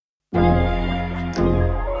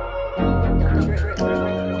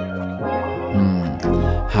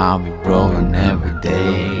how we rollin' every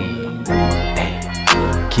day.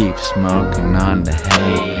 Ay, keep smoking on the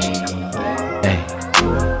hay. Ay,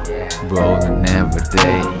 rollin' every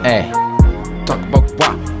day. Ay, talk about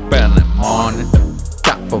what in the morning.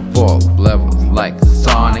 Top of all levels like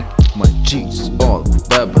Sonic. My G's all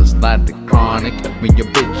levels like the chronic. Me and your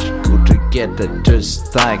bitch go together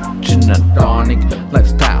just like gin and tonic.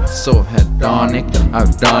 Lifestyle so hedonic.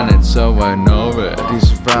 I've done it so I know it.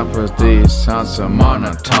 These rappers, these sounds so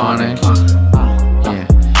monotonic. Yeah,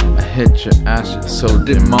 I hit your ass, it's so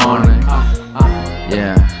demonic.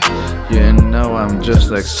 Yeah, you know I'm just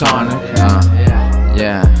like Sonic.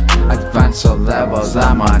 Yeah, advanced levels,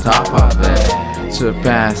 I'm on top of it.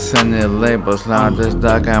 Surpass any labels, loud as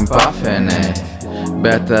dog, I'm buffing it.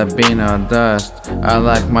 Better be no dust, I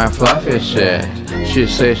like my fluffy shit. She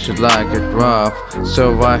says she like it rough,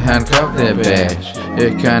 so I handcuff the bitch.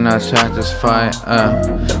 You cannot satisfy,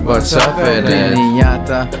 what's up with it?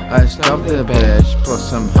 Pinata, I stop the bitch, put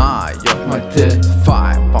some high off my tit.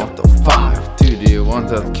 5 out of 5, to the one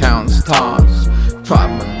that counts stars. Try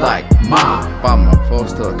me like mine, but my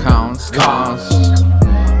postal counts cars.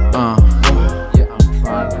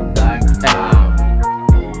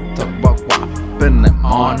 In the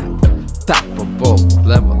morning, top of all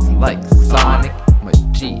levels like Sonic. My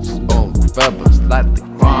G's all rebels like the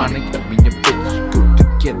chronic. Me and your bitch go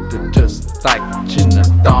together just like gin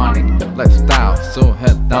and tonic. Lifestyle so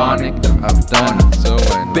hedonic, I've done it so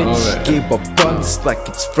I know bitch, it. Keep a buns like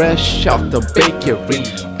it's fresh out the bakery.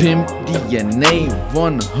 Pimp DNA,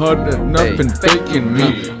 100, nothing faking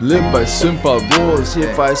me. Live by simple rules,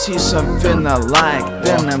 if I see something I like,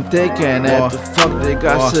 then I'm taking it. The fuck they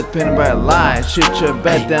gossiping by lies, shit your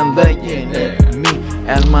bed then laying it. Me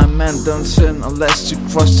and my man don't sin unless you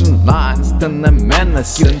crossing lines, then I'm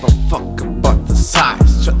menacing. Give a fuck about the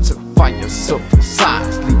size, shots of fire so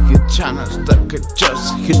precise. Leave your channel stuck, could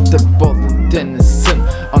just hit the ball and then it's in.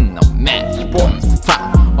 On the match, boys,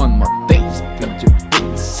 fire on my face, with your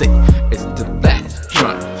bitch sick. It's the last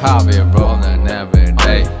joint, how we rollin' every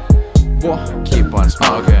day. Keep on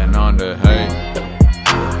smoking on the hay.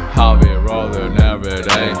 How we rollin' every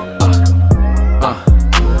day.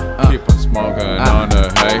 Keep on smoking on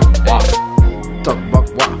the hay. Talk about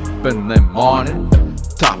what in the morning.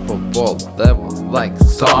 Top of all levels like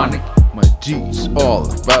Sonic. My G's all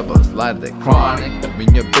rebels like the chronic. Me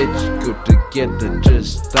and your bitch go together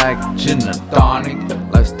just like gin and tonic.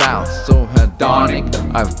 Lifestyle so hedonic,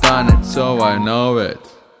 I've done it so I know it.